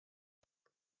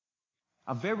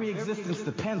Our very existence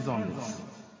depends on this.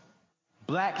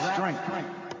 Black strength.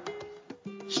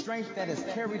 Strength that has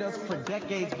carried us for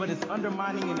decades, but is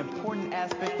undermining an important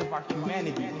aspect of our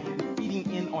humanity,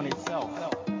 feeding in on itself.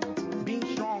 Being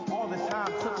strong all the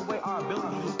time took away our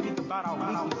ability to speak about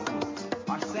our weaknesses,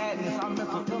 our sadness, our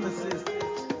mental illnesses.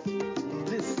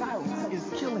 This silence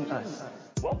is killing us.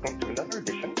 Welcome to another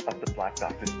edition of the Black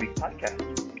Doctor Speak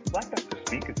podcast. Black Doctor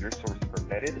Speak is your source for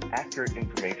vetted, accurate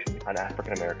information on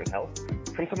African American health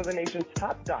from some of the nation's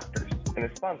top doctors and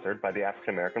is sponsored by the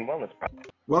African American Wellness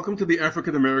Project. Welcome to the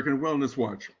African American Wellness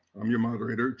Watch. I'm your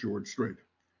moderator, George Strait.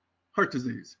 Heart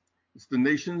disease. It's the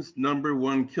nation's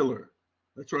 #1 killer.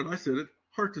 That's right, I said it.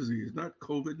 Heart disease, not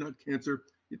COVID, not cancer.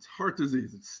 It's heart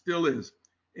disease. It still is.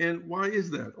 And why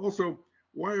is that? Also,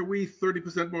 why are we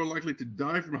 30% more likely to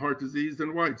die from heart disease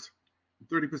than whites?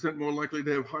 30% more likely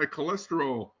to have high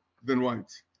cholesterol than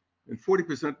whites, and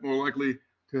 40% more likely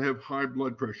to have high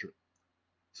blood pressure.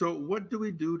 So what do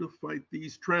we do to fight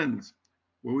these trends?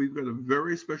 Well, we've got a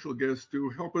very special guest to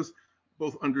help us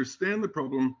both understand the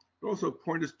problem, but also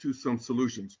point us to some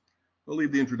solutions. I'll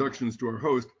leave the introductions to our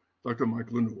host, Dr. Mike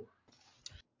LeNoir.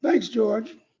 Thanks,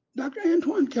 George. Dr.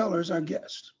 Antoine Fuller is our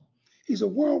guest. He's a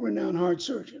world-renowned heart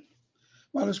surgeon.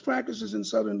 While his practice is in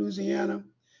southern Louisiana,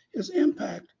 his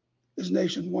impact is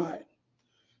nationwide.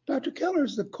 Dr. Keller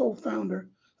is the co-founder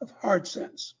of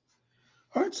HeartSense.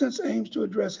 HeartSense aims to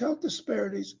address health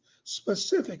disparities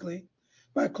specifically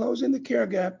by closing the care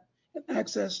gap and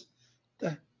access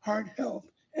to heart health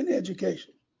and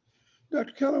education.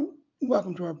 Dr. Keller,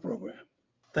 welcome to our program.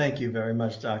 Thank you very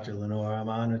much, Dr. LeNoir. I'm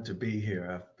honored to be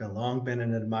here. I've long been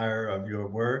an admirer of your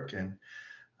work and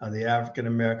the African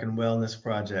American Wellness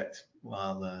Project.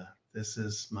 While this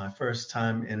is my first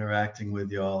time interacting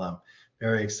with you all, I'm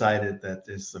very excited that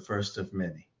this is the first of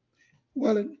many.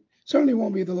 Well, it certainly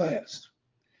won't be the last.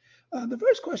 The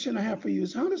first question I have for you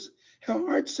is how does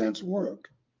HeartSense work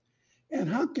and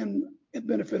how can it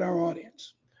benefit our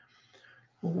audience?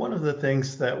 Well, one of the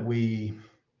things that we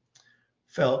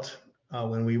felt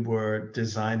when we were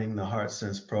designing the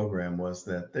HeartSense program was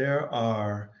that there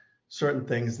are certain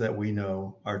things that we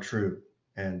know are true.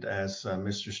 And as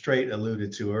Mr. Strait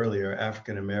alluded to earlier,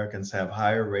 African Americans have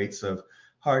higher rates of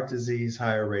heart disease,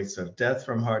 higher rates of death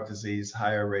from heart disease,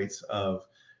 higher rates of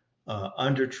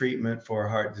under treatment for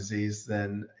heart disease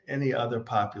than any other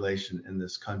population in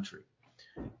this country.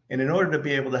 And in order to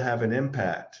be able to have an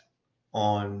impact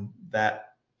on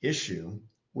that issue,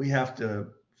 we have to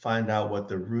find out what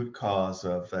the root cause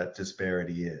of that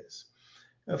disparity is.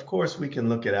 Of course, we can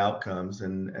look at outcomes,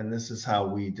 and this is how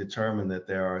we determine that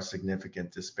there are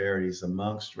significant disparities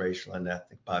amongst racial and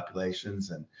ethnic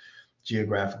populations and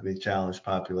geographically challenged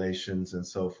populations and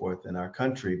so forth in our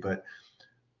country. But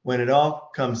when it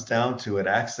all comes down to it,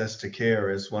 access to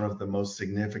care is one of the most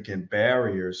significant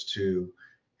barriers to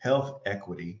health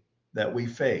equity that we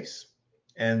face.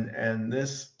 And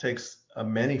this takes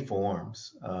many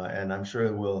forms, and I'm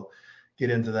sure we'll get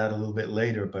into that a little bit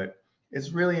later, but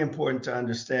it's really important to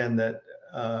understand that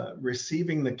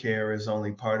receiving the care is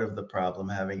only part of the problem.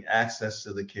 Having access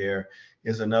to the care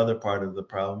is another part of the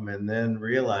problem. And then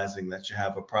realizing that you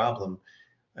have a problem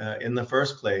in the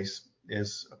first place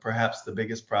is perhaps the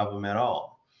biggest problem at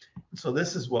all. So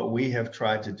this is what we have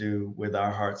tried to do with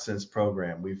our HeartSense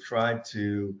program. We've tried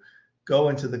to go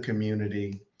into the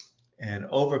community and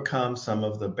overcome some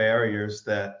of the barriers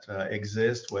that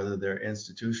exist, whether they're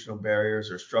institutional barriers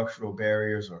or structural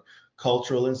barriers or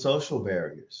cultural and social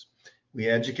barriers. We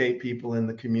educate people in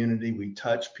the community, we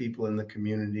touch people in the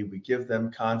community, we give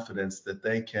them confidence that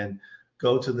they can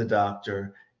go to the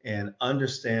doctor and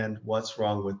understand what's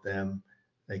wrong with them.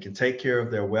 They can take care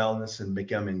of their wellness and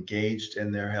become engaged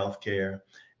in their health care,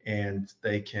 and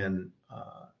they can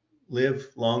live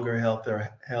longer,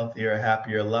 healthier,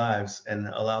 happier lives and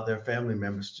allow their family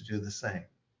members to do the same.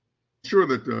 Sure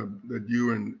that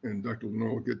you and Dr.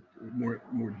 LeNoir will get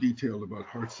more detailed about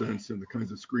HeartSense and the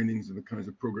kinds of screenings and the kinds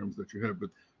of programs that you have. But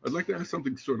I'd like to ask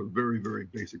something sort of very, very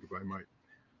basic, if I might.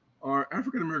 Are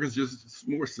African Americans just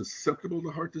more susceptible to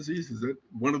heart disease? Is that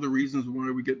one of the reasons why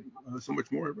we get so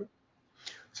much more of it?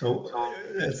 So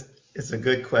it's a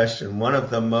good question. One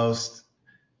of the most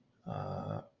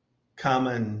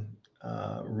common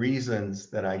reasons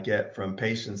that I get from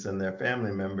patients and their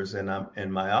family members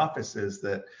in my office is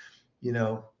that,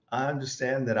 I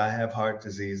understand that I have heart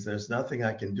disease. There's nothing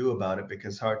I can do about it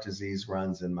because heart disease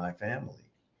runs in my family.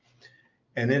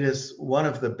 And it is one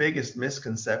of the biggest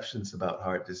misconceptions about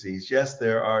heart disease. Yes,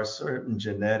 there are certain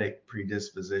genetic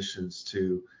predispositions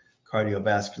to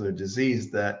cardiovascular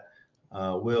disease that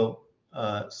will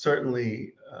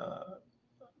certainly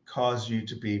cause you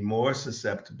to be more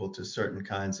susceptible to certain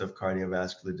kinds of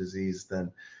cardiovascular disease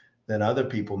than other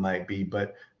people might be.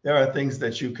 But there are things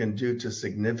that you can do to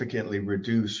significantly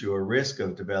reduce your risk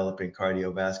of developing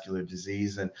cardiovascular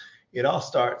disease. And it all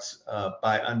starts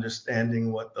by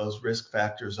understanding what those risk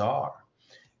factors are.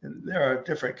 And there are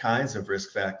different kinds of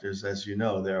risk factors, as you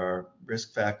know. There are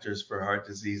risk factors for heart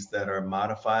disease that are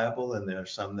modifiable, and there are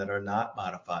some that are not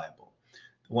modifiable.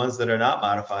 The ones that are not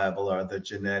modifiable are the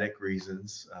genetic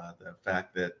reasons, the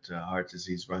fact that heart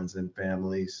disease runs in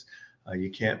families. You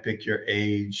can't pick your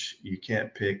age, you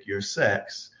can't pick your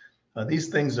sex. These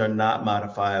things are not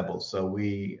modifiable, so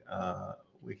we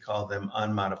call them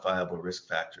unmodifiable risk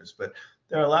factors. But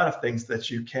there are a lot of things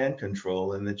that you can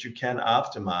control and that you can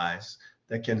optimize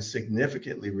that can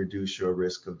significantly reduce your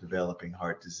risk of developing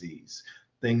heart disease.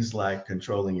 Things like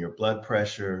controlling your blood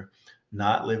pressure,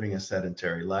 not living a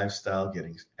sedentary lifestyle,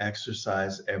 getting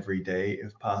exercise every day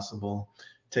if possible,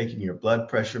 taking your blood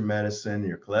pressure medicine,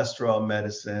 your cholesterol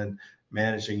medicine,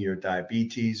 managing your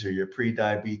diabetes or your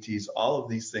pre-diabetes. All of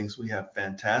these things we have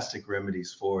fantastic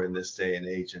remedies for in this day and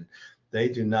age, and they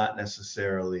do not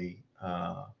necessarily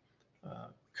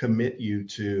commit you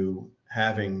to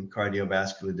having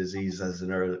cardiovascular disease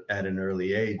at an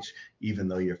early age, even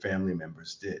though your family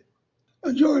members did.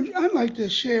 George, I'd like to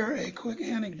share a quick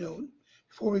anecdote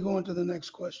before we go into the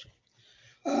next question.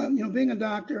 Being a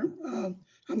doctor, I'm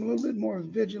a little bit more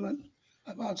vigilant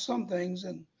about some things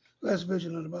and less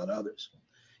vigilant about others.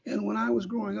 And when I was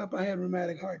growing up, I had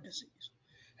rheumatic heart disease,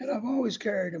 and I've always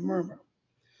carried a murmur.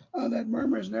 That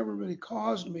murmur has never really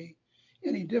caused me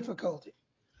any difficulty.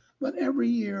 But every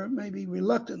year, maybe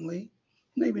reluctantly,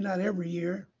 maybe not every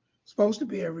year, it's supposed to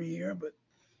be every year, but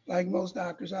like most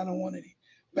doctors, I don't want any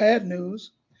bad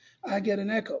news. I get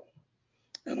an echo.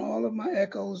 And all of my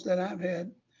echoes that I've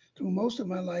had through most of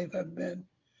my life have been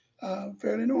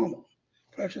fairly normal.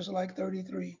 Pressures are like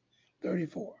 33,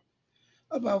 34.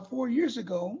 About 4 years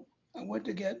ago, I went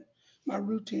to get my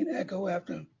routine echo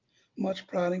after much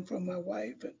prodding from my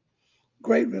wife and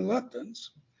great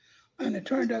reluctance. And it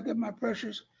turned out that my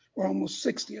pressures were almost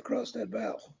 60 across that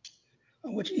valve,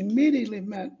 which immediately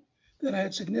meant that I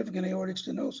had significant aortic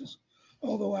stenosis,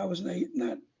 although I was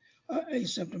not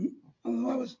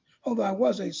although I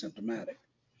was asymptomatic,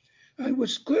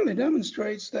 which clearly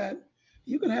demonstrates that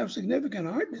you can have significant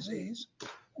heart disease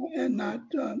and not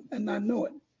know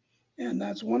it. And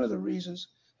that's one of the reasons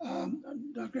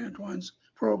Dr. Antoine's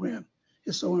program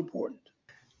is so important.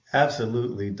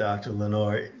 Absolutely, Dr.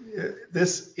 LeNoir.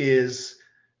 This is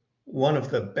one of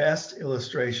the best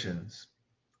illustrations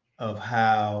of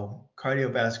how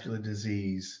cardiovascular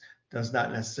disease does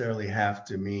not necessarily have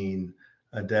to mean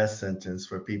a death sentence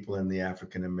for people in the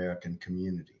African American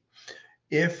community.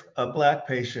 If a Black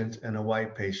patient and a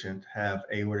white patient have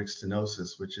aortic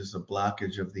stenosis, which is a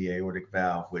blockage of the aortic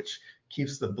valve, which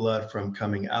keeps the blood from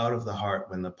coming out of the heart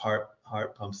when the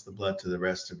heart pumps the blood to the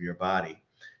rest of your body.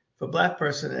 If a Black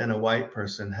person and a white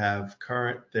person have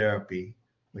current therapy,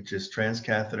 which is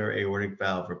transcatheter aortic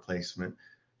valve replacement,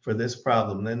 for this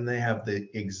problem, then they have the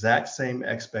exact same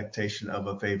expectation of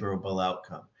a favorable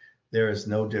outcome. There is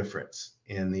no difference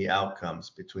in the outcomes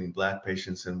between Black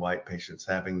patients and white patients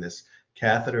having this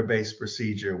catheter-based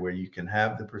procedure where you can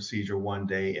have the procedure one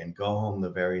day and go home the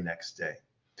very next day.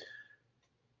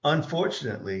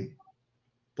 Unfortunately,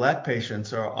 Black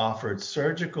patients are offered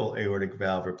surgical aortic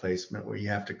valve replacement where you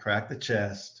have to crack the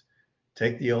chest,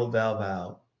 take the old valve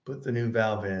out, put the new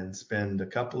valve in, spend a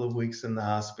couple of weeks in the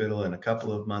hospital and a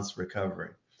couple of months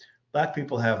recovering. Black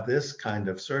people have this kind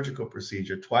of surgical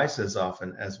procedure twice as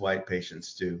often as white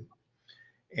patients do,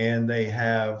 and they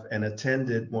have an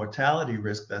attended mortality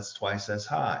risk that's twice as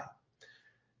high.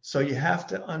 So you have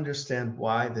to understand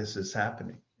why this is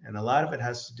happening. And a lot of it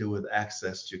has to do with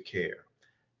access to care,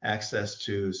 access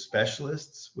to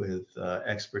specialists with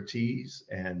expertise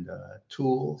and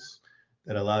tools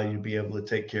that allow you to be able to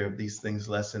take care of these things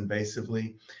less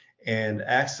invasively, and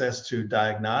access to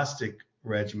diagnostic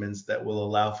regimens that will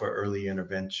allow for early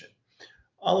intervention.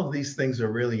 All of these things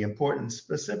are really important,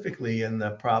 specifically in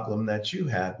the problem that you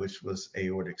had, which was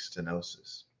aortic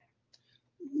stenosis.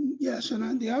 Yes,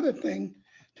 and the other thing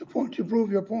to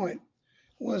prove your point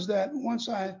was that once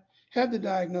I had the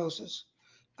diagnosis,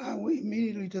 I went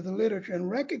immediately to the literature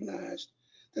and recognized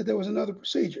that there was another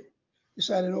procedure,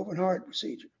 beside an open heart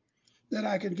procedure, that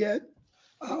I could get,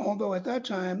 although at that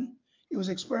time it was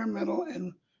experimental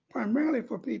and primarily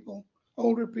for people,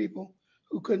 older people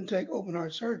who couldn't take open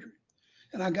heart surgery.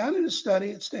 And I got in a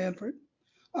study at Stanford.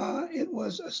 It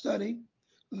was a study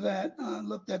that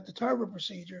looked at the TARVA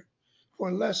procedure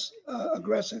for less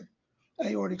aggressive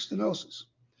aortic stenosis.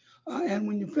 And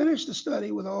when you finish the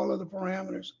study with all of the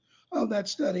parameters of that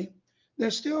study,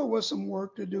 there still was some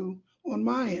work to do on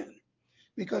my end.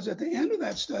 Because at the end of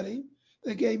that study,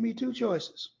 they gave me two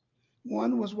choices.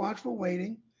 One was watchful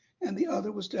waiting, and the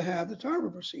other was to have the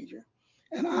TARVA procedure.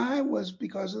 And I was,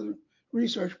 because of the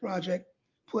research project,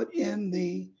 put in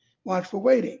the watchful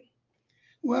waiting.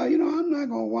 Well, I'm not going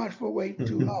to watchful wait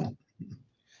too long.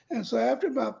 And so after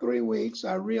about 3 weeks,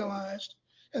 I realized,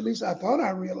 at least I thought I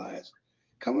realized,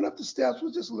 coming up the steps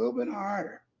was just a little bit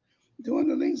harder. Doing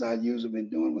the things I usually been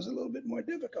doing was a little bit more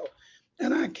difficult.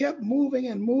 And I kept moving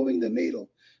and moving the needle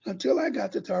until I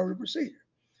got the TARVA procedure.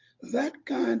 That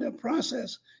kind of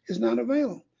process is not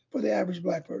available for the average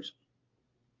Black person.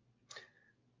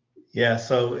 Yeah,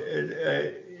 so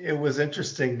it was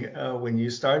interesting when you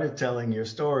started telling your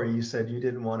story, you said you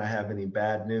didn't want to have any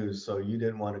bad news, so you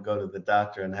didn't want to go to the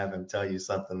doctor and have him tell you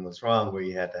something was wrong where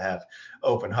you had to have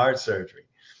open heart surgery.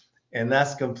 And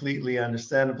that's completely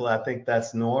understandable. I think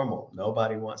that's normal.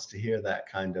 Nobody wants to hear that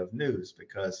kind of news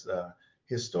because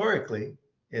historically,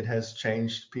 it has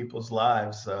changed people's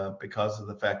lives because of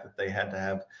the fact that they had to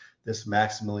have this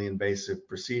maximally invasive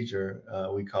procedure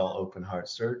we call open heart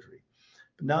surgery.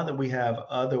 But now that we have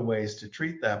other ways to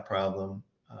treat that problem,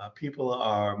 people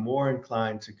are more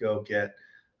inclined to go get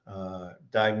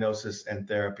diagnosis and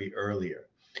therapy earlier.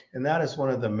 And that is one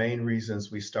of the main reasons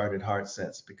we started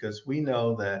HeartSense, because we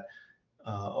know that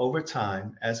over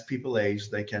time, as people age,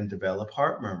 they can develop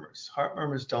heart murmurs. Heart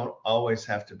murmurs don't always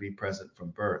have to be present from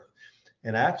birth.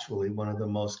 And actually, one of the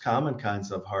most common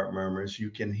kinds of heart murmurs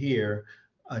you can hear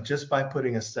just by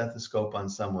putting a stethoscope on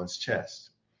someone's chest.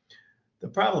 The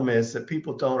problem is that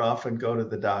people don't often go to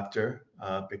the doctor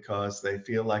because they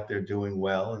feel like they're doing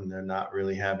well and they're not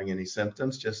really having any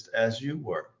symptoms, just as you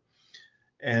were.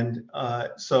 And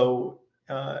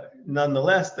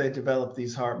nonetheless, they develop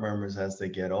these heart murmurs as they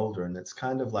get older. And it's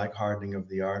kind of like hardening of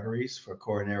the arteries for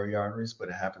coronary arteries, but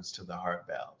it happens to the heart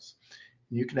valves.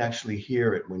 You can actually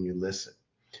hear it when you listen.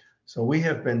 So we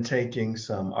have been taking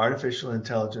some artificial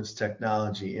intelligence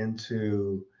technology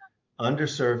into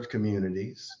underserved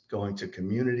communities, going to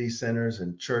community centers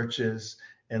and churches,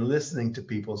 and listening to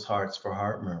people's hearts for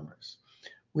heart murmurs.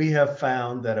 We have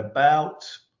found that about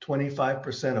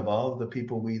 25% of all of the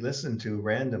people we listen to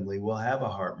randomly will have a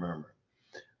heart murmur.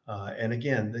 And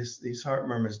again, these heart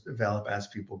murmurs develop as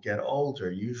people get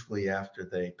older, usually after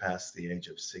they pass the age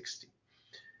of 60.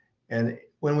 And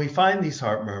when we find these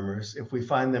heart murmurs, if we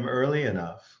find them early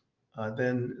enough,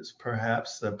 then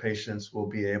perhaps the patients will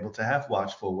be able to have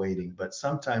watchful waiting. But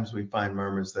sometimes we find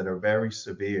murmurs that are very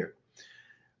severe.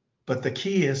 But the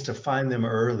key is to find them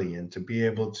early and to be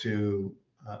able to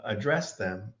address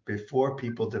them before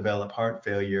people develop heart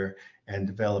failure and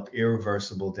develop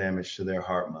irreversible damage to their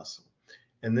heart muscle.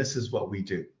 And this is what we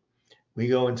do. We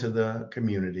go into the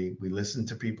community, we listen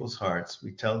to people's hearts,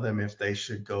 we tell them if they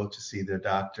should go to see their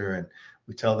doctor, and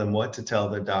we tell them what to tell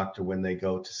their doctor when they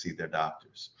go to see their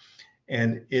doctors.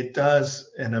 And it does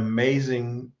an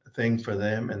amazing thing for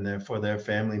them and for their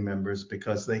family members,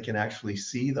 because they can actually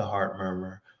see the heart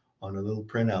murmur on a little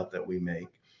printout that we make,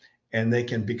 and they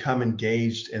can become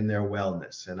engaged in their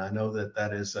wellness. And I know that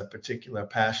that is a particular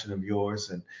passion of yours,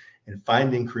 and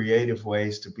finding creative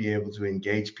ways to be able to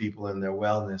engage people in their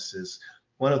wellness is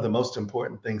one of the most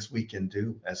important things we can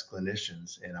do as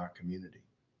clinicians in our community.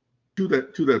 To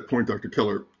that point, Dr.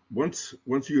 Keller, once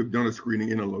you have done a screening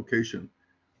in a location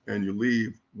and you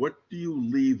leave, what do you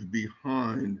leave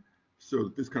behind so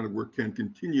that this kind of work can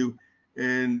continue?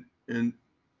 And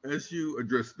as you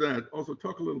address that, also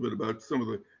talk a little bit about some of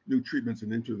the new treatments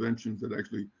and interventions that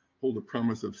actually hold the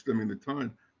promise of stemming the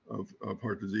tide of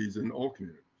heart disease in all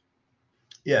communities.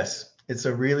 Yes, it's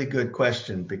a really good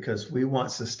question, because we want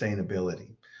sustainability.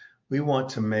 We want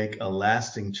to make a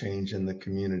lasting change in the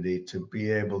community to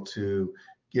be able to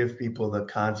give people the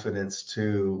confidence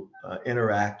to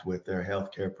interact with their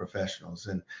healthcare professionals.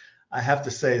 And I have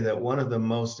to say that one of the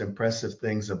most impressive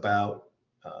things about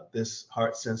this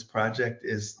HeartSense project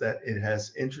is that it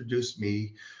has introduced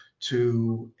me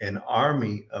to an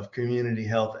army of community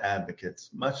health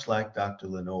advocates, much like Dr.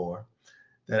 LeNoir,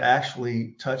 that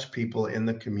actually touch people in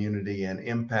the community and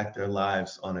impact their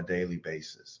lives on a daily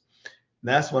basis. And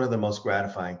that's one of the most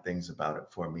gratifying things about it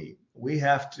for me. We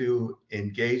have to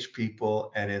engage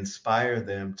people and inspire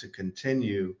them to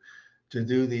continue to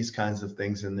do these kinds of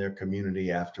things in their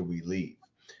community after we leave.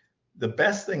 The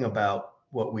best thing about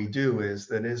what we do is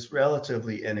that it's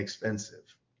relatively inexpensive.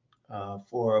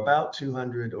 For about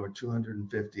 $200 or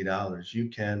 $250, you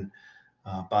can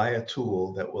buy a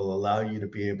tool that will allow you to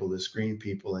be able to screen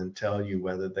people and tell you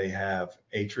whether they have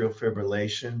atrial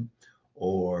fibrillation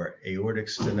or aortic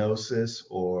stenosis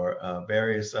or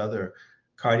various other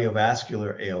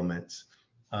cardiovascular ailments.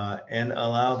 and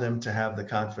allow them to have the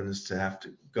confidence to have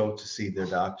to go to see their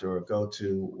doctor or go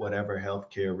to whatever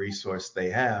healthcare resource they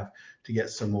have to get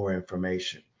some more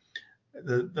information.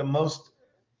 The most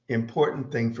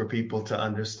important thing for people to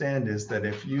understand is that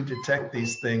if you detect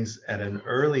these things at an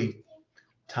early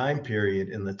time period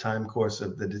in the time course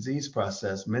of the disease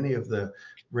process, many of the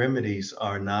remedies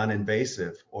are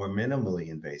non-invasive or minimally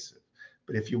invasive.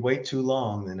 But if you wait too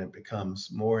long, then it becomes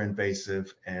more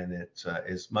invasive and it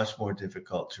is much more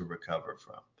difficult to recover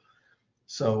from.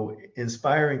 So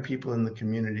inspiring people in the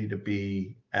community to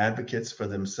be advocates for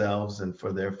themselves and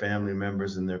for their family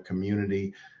members and their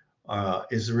community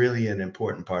is really an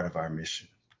important part of our mission.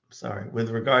 Sorry. With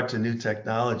regard to new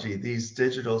technology, these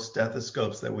digital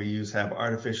stethoscopes that we use have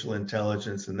artificial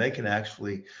intelligence, and they can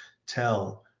actually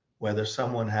tell whether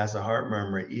someone has a heart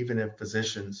murmur, even if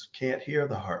physicians can't hear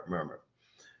the heart murmur.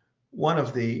 One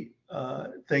of the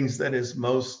things that is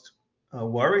most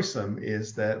worrisome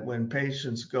is that when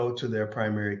patients go to their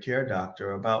primary care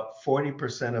doctor, about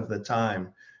 40% of the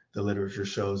time, the literature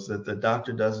shows that the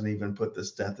doctor doesn't even put the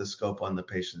stethoscope on the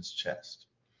patient's chest.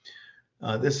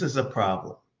 This is a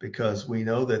problem because we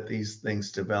know that these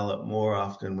things develop more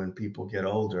often when people get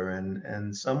older,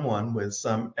 and someone with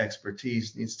some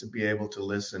expertise needs to be able to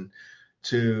listen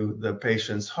to the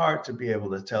patient's heart to be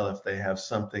able to tell if they have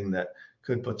something that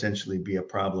could potentially be a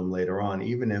problem later on,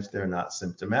 even if they're not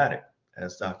symptomatic,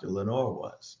 as Dr. LeNoir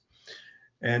was.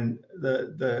 And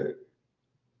the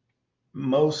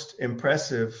most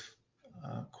impressive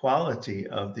quality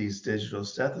of these digital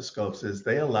stethoscopes is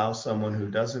they allow someone who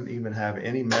doesn't even have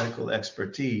any medical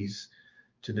expertise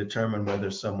to determine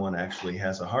whether someone actually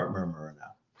has a heart murmur or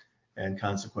not, and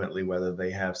consequently whether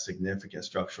they have significant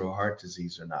structural heart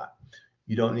disease or not.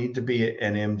 You don't need to be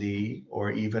an MD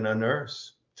or even a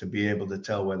nurse to be able to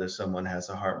tell whether someone has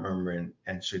a heart murmur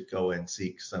and should go and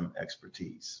seek some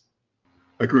expertise.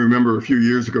 I can remember a few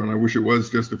years ago, and I wish it was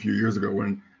just a few years ago,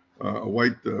 when a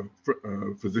white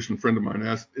physician friend of mine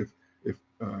asked if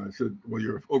I said, well,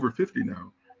 you're over 50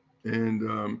 now,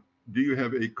 and do you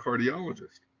have a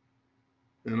cardiologist?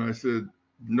 And I said,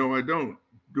 no, I don't.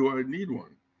 Do I need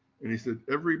one? And he said,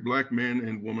 every black man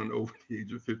and woman over the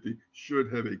age of 50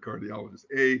 should have a cardiologist.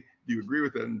 A, do you agree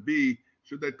with that? And B,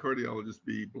 should that cardiologist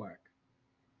be black?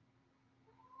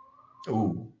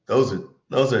 Ooh, those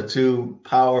are two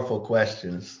powerful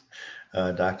questions,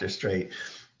 Dr. Straight.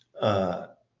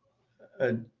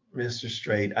 Mr.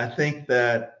 Straight, I think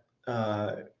that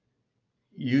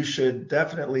you should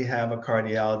definitely have a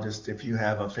cardiologist if you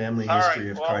have a family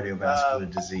history of cardiovascular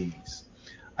disease.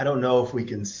 I don't know if we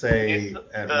can say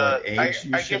at what age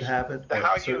you should have it,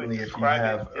 but certainly if you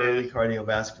have early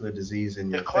cardiovascular disease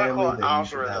in your family, then you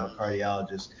should have a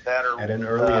cardiologist at an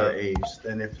earlier age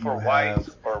than if you have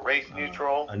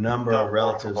a number of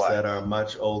relatives that are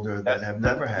much older that have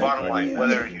never had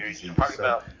cardiovascular disease.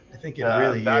 So I think it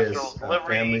really is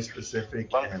family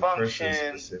specific and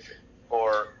person specific.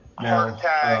 Now,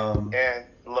 and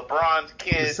LeBron's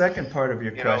kids, the second part of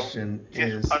your question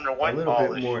is a little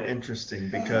bit more interesting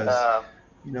because,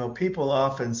 people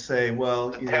often say,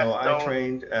 well, I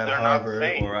trained at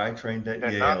Harvard or I trained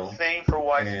at Yale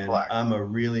and I'm a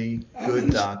really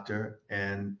good doctor.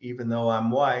 And even though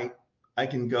I'm white, I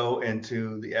can go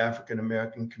into the African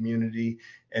American community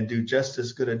and do just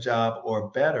as good a job or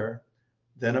better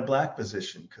than a black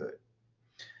physician could.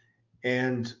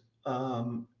 And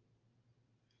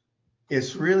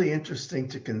it's really interesting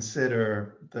to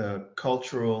consider the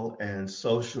cultural and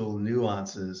social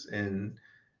nuances in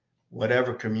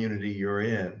whatever community you're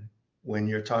in when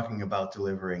you're talking about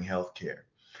delivering healthcare.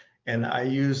 And I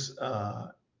use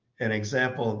an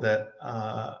example that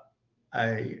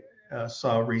I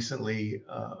saw recently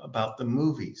about the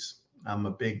movies. I'm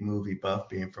a big movie buff,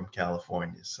 being from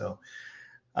California. So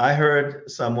I heard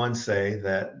someone say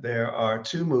that there are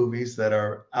two movies that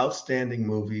are outstanding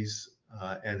movies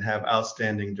and have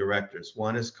outstanding directors.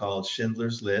 One is called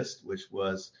Schindler's List, which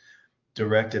was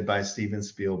directed by Steven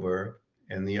Spielberg,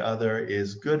 and the other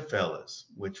is Goodfellas,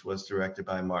 which was directed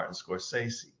by Martin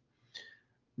Scorsese.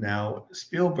 Now,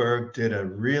 Spielberg did a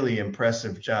really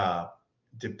impressive job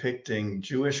depicting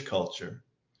Jewish culture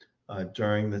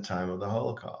during the time of the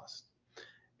Holocaust.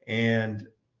 And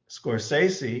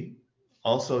Scorsese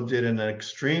also did an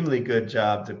extremely good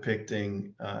job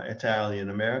depicting Italian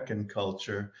American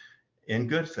culture in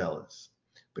Goodfellas.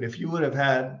 But if you would have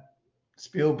had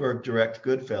Spielberg direct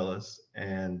Goodfellas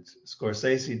and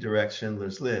Scorsese direct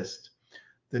Schindler's List,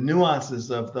 the nuances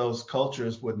of those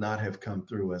cultures would not have come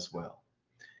through as well.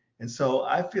 And so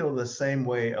I feel the same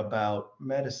way about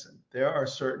medicine. There are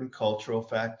certain cultural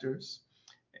factors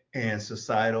and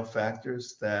societal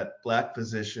factors that Black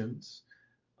physicians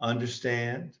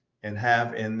understand and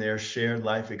have in their shared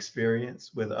life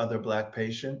experience with other Black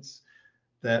patients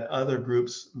that other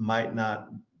groups might not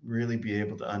really be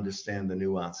able to understand the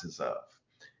nuances of.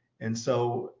 And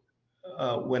so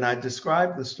when I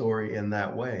describe the story in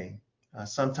that way,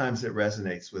 sometimes it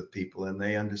resonates with people and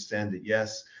they understand that,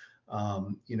 yes,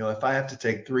 if I have to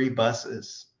take 3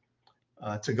 buses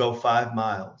to go 5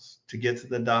 miles to get to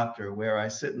the doctor, where I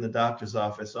sit in the doctor's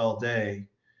office all day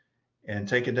and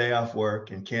take a day off work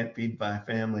and can't feed my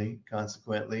family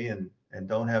consequently, and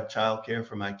don't have childcare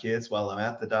for my kids while I'm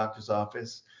at the doctor's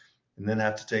office, and then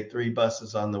have to take 3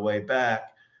 buses on the way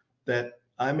back, that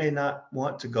I may not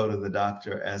want to go to the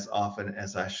doctor as often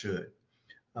as I should.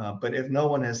 But if no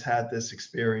one has had this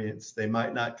experience, they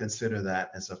might not consider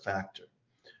that as a factor.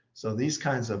 So these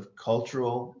kinds of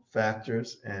cultural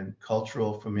factors and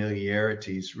cultural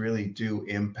familiarities really do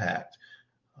impact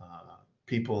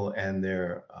people and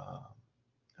their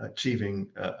achieving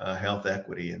a health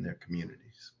equity in their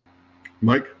communities.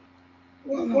 Mike?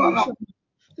 Well, no,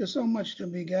 there's so much to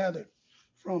be gathered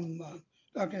from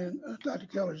Dr.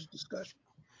 Keller's discussion.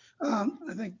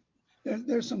 I think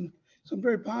there's some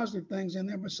very positive things in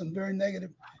there, but some very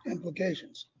negative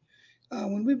implications.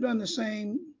 When we've done the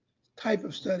same type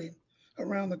of study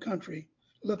around the country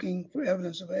looking for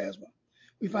evidence of asthma,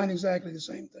 we find exactly the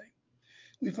same thing.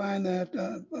 We find that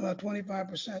about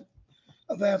 25%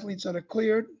 of athletes that are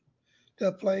cleared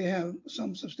to play have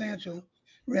some substantial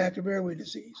reactive airway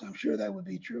disease. I'm sure that would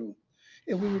be true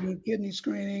if we were doing kidney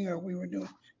screening or we were doing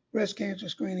breast cancer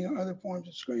screening or other forms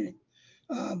of screening,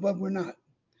 but we're not.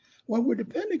 What we're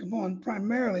depending upon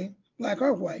primarily, Black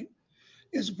or white,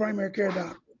 is a primary care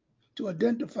doctor to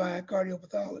identify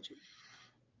cardiopathology.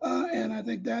 And I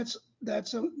think that's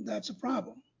a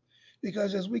problem,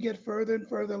 because as we get further and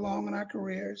further along in our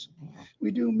careers,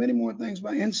 we do many more things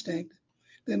by instinct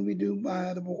than we do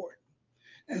by the board.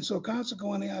 And so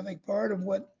consequently, I think part of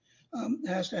what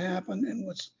has to happen, and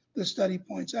what this study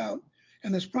points out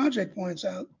and this project points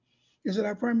out, is that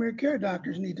our primary care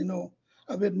doctors need to know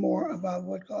a bit more about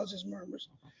what causes murmurs.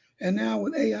 And now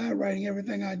with AI writing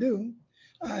everything I do,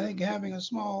 I think having a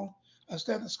small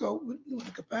stethoscope with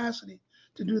the capacity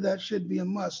to do that should be a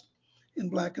must in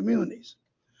Black communities.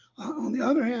 On the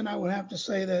other hand, I would have to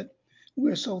say that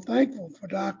we're so thankful for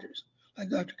doctors like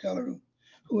Dr. Keller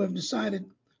who have decided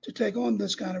to take on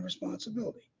this kind of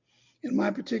responsibility. In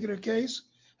my particular case,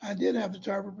 I did have the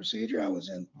TARPA procedure. I was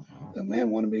in. The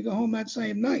man wanted me to go home that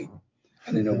same night.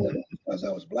 I didn't know whether it was because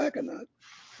I was Black or not.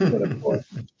 But of course,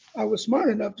 I was smart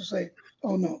enough to say,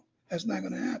 oh no, that's not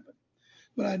going to happen.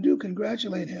 But I do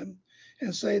congratulate him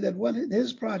and say that what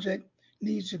his project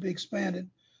needs to be expanded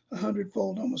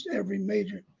 100-fold, almost every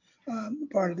major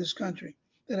part of this country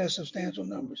that has substantial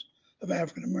numbers of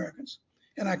African Americans.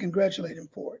 And I congratulate him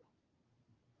for it.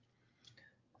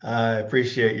 I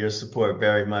appreciate your support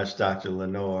very much, Dr.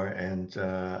 LeNoir, and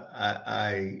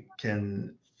I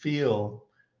can feel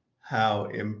how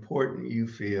important you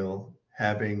feel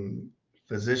having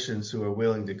physicians who are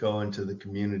willing to go into the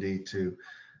community to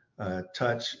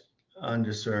touch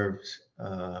underserved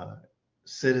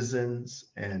citizens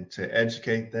and to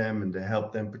educate them and to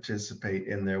help them participate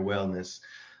in their wellness,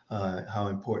 how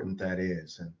important that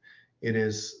is. And it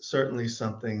is certainly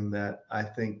something that I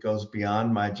think goes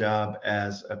beyond my job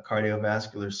as a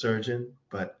cardiovascular surgeon,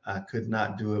 but I could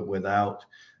not do it without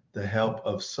the help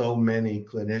of so many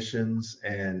clinicians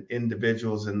and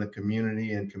individuals in the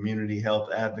community and community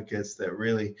health advocates that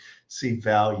really see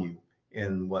value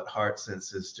in what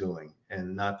HeartSense is doing,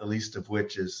 and not the least of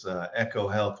which is Echo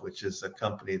Health, which is a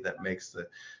company that makes the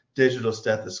digital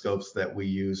stethoscopes that we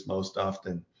use most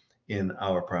often in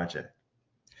our project.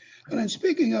 And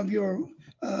speaking of your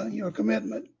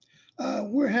commitment,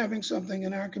 we're having something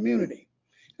in our community,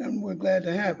 and we're glad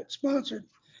to have it, sponsored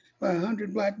by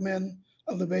 100 Black men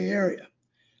of the Bay Area.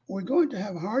 We're going to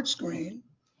have a heart screen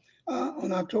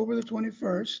on October the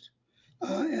 21st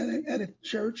at a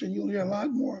church, and you'll hear a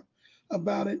lot more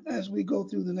about it as we go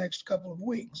through the next couple of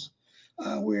weeks.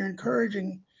 We're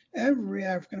encouraging every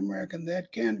African American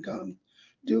that can come,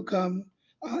 do come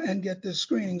and get this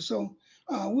screening. So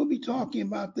we'll be talking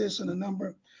about this in a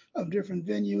number of different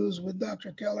venues with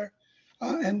Dr. Keller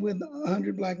and with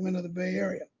 100 Black men of the Bay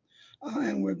Area.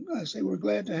 And we're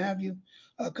glad to have you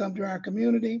come to our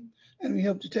community, and we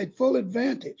hope to take full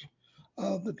advantage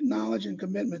of the knowledge and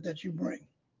commitment that you bring.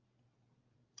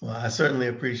 Well, I certainly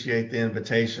appreciate the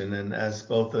invitation. And as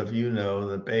both of you know,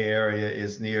 the Bay Area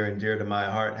is near and dear to my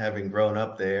heart, having grown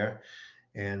up there.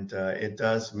 And it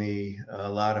does me a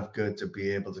lot of good to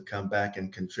be able to come back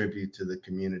and contribute to the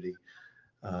community.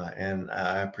 And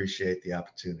I appreciate the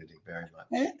opportunity very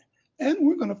much. And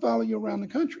we're going to follow you around the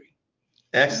country.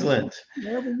 Excellent.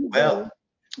 Wherever Well,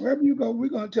 you go, we're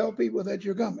going to tell people that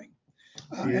you're coming,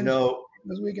 you and know,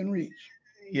 as we can reach.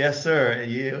 yes, sir.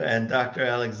 You and Dr.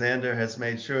 Alexander has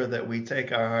made sure that we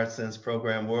take our Heart Sense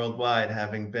program worldwide,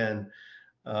 having been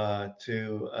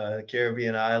to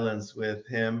Caribbean islands with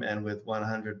him and with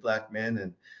 100 Black men.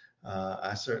 And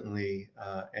I certainly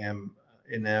am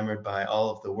enamored by all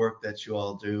of the work that you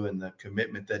all do and the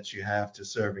commitment that you have to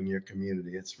serving your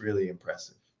community. It's really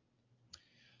impressive.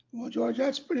 Well, George,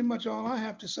 that's pretty much all I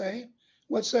have to say.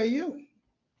 What say you?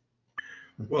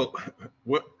 Well,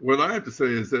 what I have to say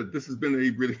is that this has been a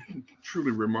really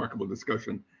truly remarkable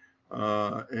discussion,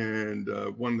 and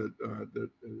one that,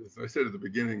 as I said at the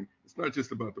beginning, it's not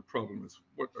just about the problem; it's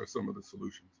what are some of the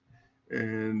solutions.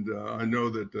 And I know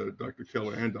that Dr.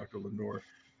 Keller and Dr. LeNoir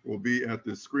will be at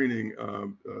this screening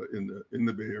in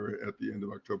the Bay Area at the end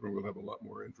of October, and we'll have a lot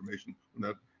more information on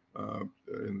that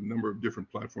in a number of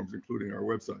different platforms, including our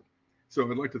website.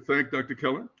 So I'd like to thank Dr.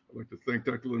 Keller. I'd like to thank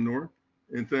Dr. LeNoir,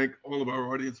 and thank all of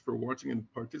our audience for watching and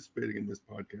participating in this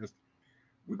podcast.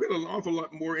 We've got an awful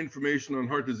lot more information on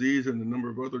heart disease and a number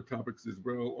of other topics as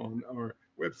well on our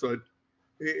website,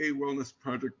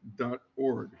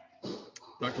 aawellnessproject.org.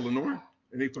 Dr. LeNoir,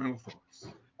 any final thoughts?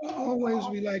 Always,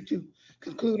 we like to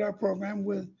conclude our program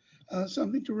with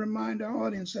something to remind our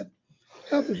audience that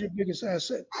health is your biggest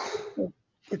asset. So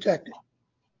protect it.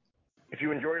 If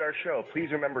you enjoyed our show,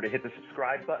 please remember to hit the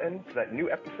subscribe button so that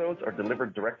new episodes are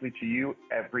delivered directly to you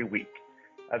every week,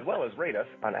 as well as rate us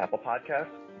on Apple Podcasts,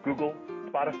 Google,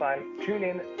 Spotify,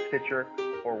 TuneIn, Stitcher,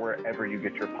 or wherever you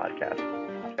get your podcasts.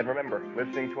 And remember,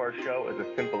 listening to our show is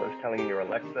as simple as telling your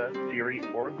Alexa, Siri,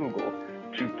 or Google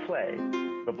to play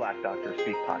the Black Doctor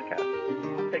Speak podcast.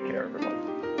 Take care,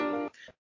 everyone.